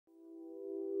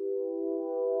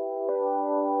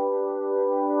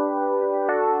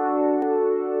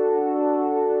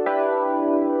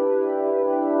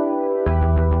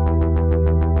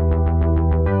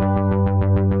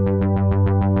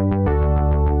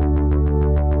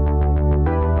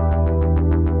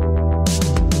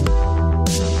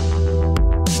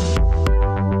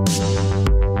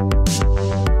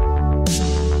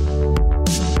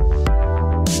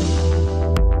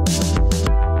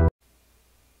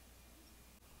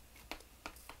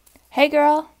Hey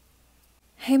girl.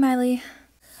 Hey Miley.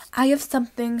 I have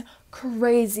something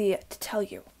crazy to tell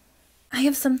you. I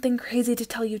have something crazy to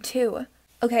tell you too.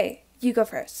 Okay, you go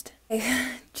first.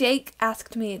 Jake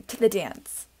asked me to the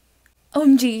dance.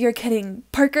 OMG, you're kidding.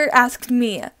 Parker asked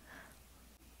me.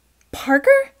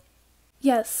 Parker?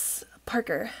 Yes,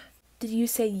 Parker. Did you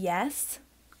say yes?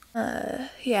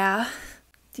 Yeah.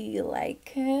 Do you like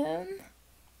him?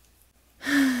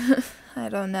 I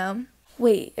don't know.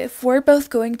 Wait, if we're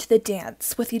both going to the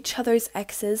dance with each other's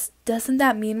exes, doesn't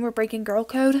that mean we're breaking girl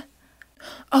code?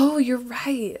 Oh, you're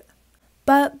right.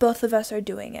 But both of us are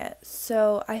doing it,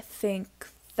 so I think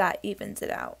that evens it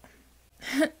out.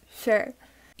 Sure.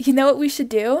 You know what we should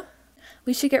do?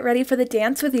 We should get ready for the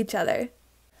dance with each other.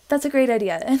 That's a great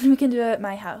idea, and we can do it at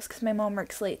my house because my mom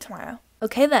works late tomorrow.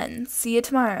 Okay then, see you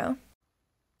tomorrow.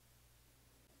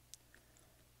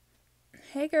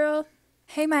 Hey girl.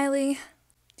 Hey Miley.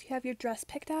 Do you have your dress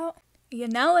picked out? You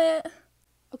know it.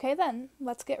 Okay then,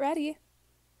 let's get ready.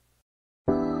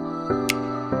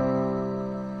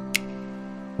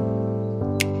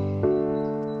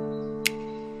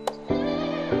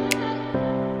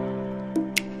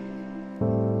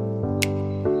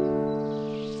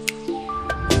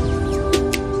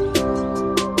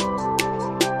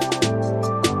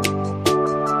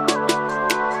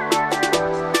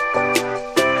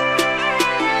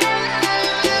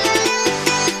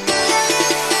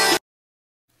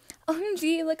 OMG,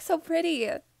 you look so pretty.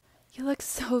 You look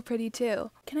so pretty too.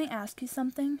 Can I ask you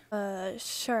something?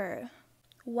 Sure.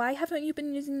 Why haven't you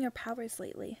been using your powers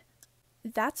lately?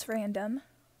 That's random.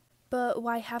 But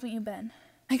why haven't you been?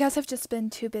 I guess I've just been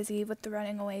too busy with the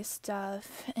running away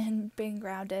stuff and being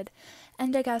grounded.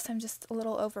 And I guess I'm just a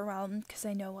little overwhelmed because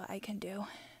I know what I can do.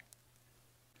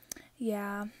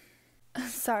 Yeah.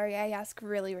 Sorry, I ask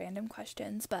really random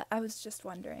questions, but I was just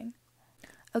wondering.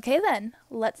 Okay then,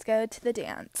 let's go to the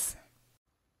dance.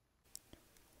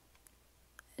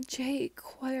 Jake,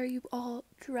 why are you all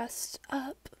dressed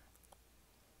up?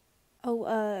 Oh,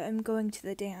 I'm going to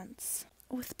the dance.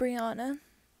 With Brianna?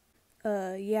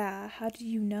 Yeah, how do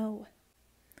you know?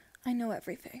 I know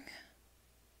everything.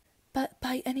 But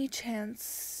by any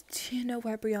chance, do you know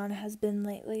where Brianna has been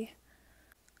lately?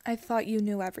 I thought you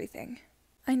knew everything.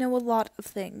 I know a lot of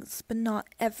things, but not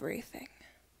everything.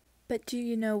 But do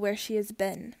you know where she has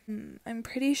been? I'm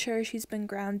pretty sure she's been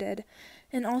grounded,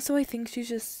 and also I think she's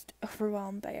just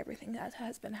overwhelmed by everything that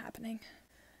has been happening.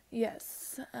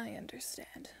 Yes, I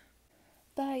understand.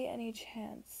 By any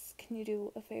chance, can you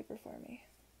do a favor for me?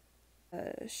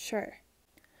 Sure.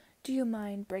 Do you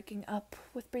mind breaking up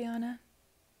with Brianna?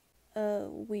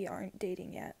 We aren't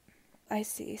dating yet. I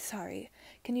see, sorry.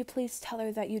 Can you please tell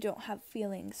her that you don't have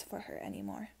feelings for her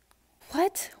anymore?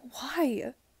 What?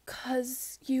 Why?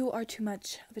 'Cause you are too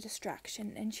much of a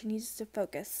distraction and she needs to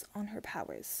focus on her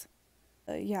powers.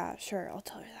 Yeah, sure, I'll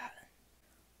tell her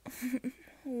that.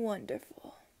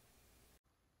 Wonderful.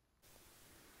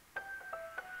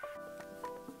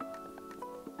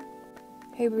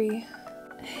 Hey Bree.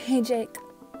 Hey Jake.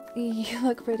 You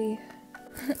look pretty.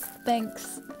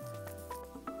 Thanks.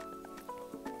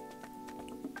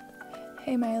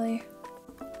 Hey Miley.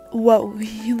 Whoa,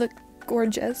 you look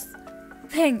gorgeous.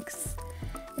 Thanks.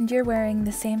 And you're wearing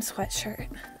the same sweatshirt.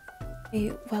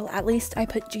 Well, at least I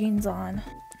put jeans on.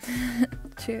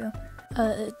 True.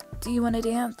 Do you want to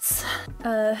dance?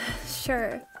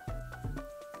 Sure.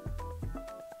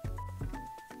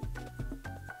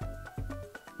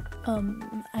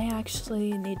 I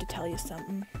actually need to tell you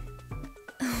something.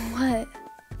 What?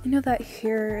 I know that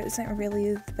here isn't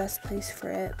really the best place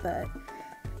for it, but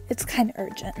it's kind of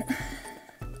urgent.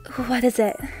 What is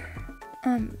it?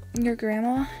 Your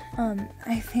grandma?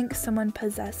 I think someone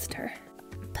possessed her.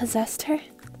 Possessed her?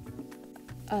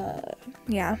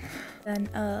 Yeah. Then,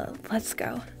 let's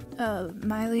go.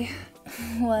 Miley?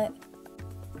 What?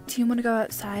 Do you want to go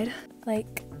outside?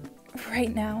 Like,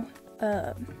 right now?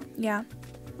 Yeah.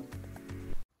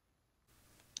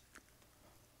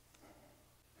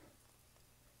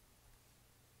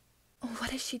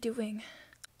 What is she doing?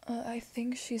 I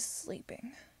think she's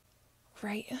sleeping.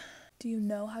 Right. Do you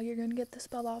know how you're gonna get the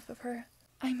spell off of her?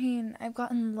 I mean, I've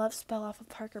gotten love spell off of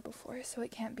Parker before, so it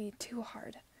can't be too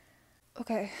hard.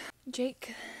 Okay,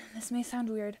 Jake, this may sound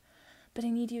weird, but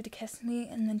I need you to kiss me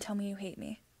and then tell me you hate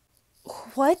me.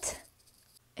 What?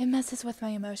 It messes with my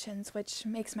emotions, which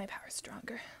makes my power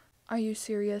stronger. Are you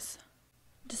serious?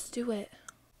 Just do it.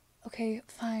 Okay,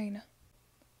 fine.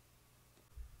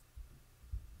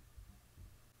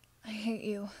 I hate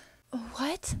you.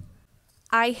 What?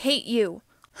 I hate you.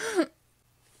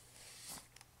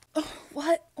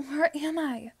 What? Where am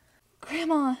I?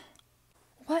 Grandma,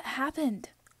 what happened?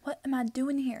 What am I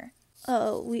doing here?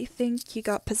 Oh, we think you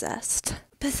got possessed.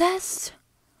 Possessed?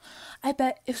 I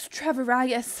bet if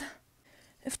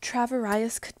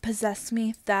𝒃𝒽𝒾𝓃 could possess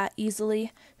me that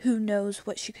easily, who knows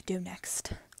what she could do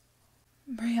next.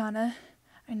 Brianna,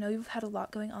 I know you've had a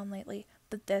lot going on lately,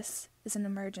 but this is an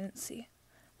emergency.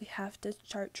 We have to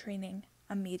start training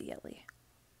immediately.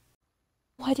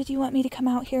 Why did you want me to come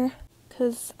out here?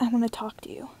 'Cause I want to talk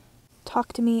to you.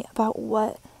 Talk to me about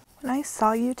what? When I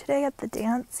saw you today at the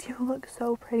dance, you looked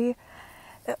so pretty.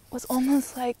 It was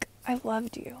almost like I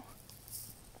loved you.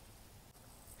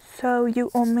 So you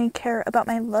only care about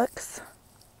my looks?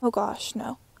 Oh gosh,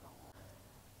 no.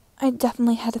 I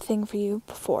definitely had a thing for you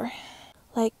before.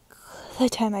 Like the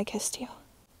time I kissed you.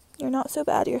 You're not so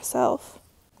bad yourself.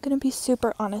 I'm gonna be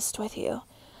super honest with you.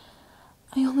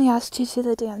 I only asked you to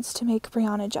the dance to make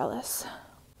Brianna jealous.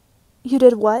 You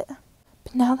did what?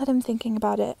 But now that I'm thinking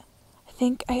about it, I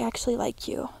think I actually like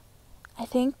you. I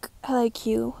think I like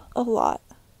you a lot.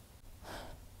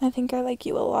 I think I like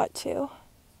you a lot too.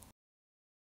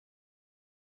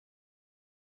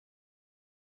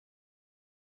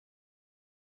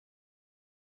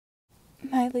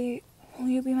 Miley, will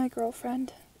you be my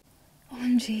girlfriend?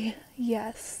 OMG,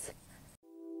 yes.